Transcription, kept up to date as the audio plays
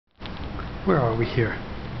Where are we here?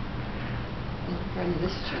 In front of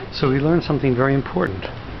this church. So we learned something very important.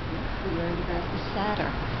 We learned about the satyr.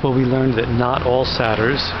 Well, we learned that not all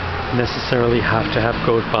satyrs necessarily have to have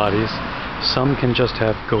goat bodies. Some can just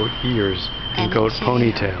have goat ears and goat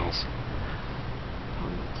ponytails.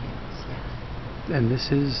 Ponytails, yes. And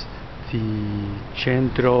this is the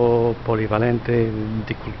Centro Polivalente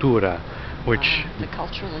di Cultura, which the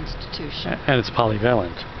cultural institution. and it's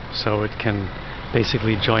polyvalent, so it can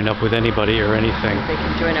basically join up with anybody or anything. They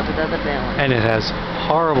can join up with other bands. And it has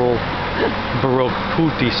horrible Baroque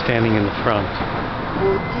putti standing in the front.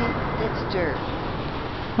 Putti? That's dirt.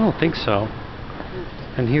 I don't think so.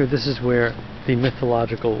 Putti. And here, this is where the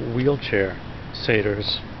mythological wheelchair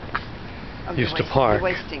satyrs used to park.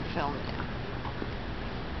 You're wasting film now.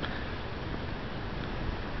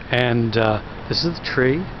 And this is the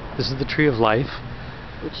tree. This is the tree of life.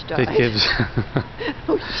 Which died. It gives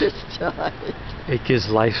Which just died. it gives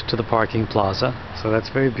life to the parking plaza, so that's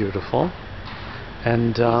very beautiful.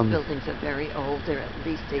 And these buildings are very old. They're at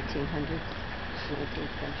least 1800s,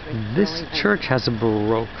 19th century. this church has a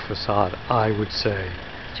Baroque facade, I would say,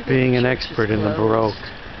 being an expert in the Baroque.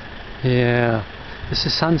 Yeah. This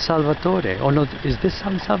is San Salvatore. Oh no, is this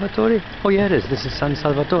San Salvatore? Oh yeah, it is. This is San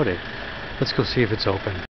Salvatore. Let's go see if it's open.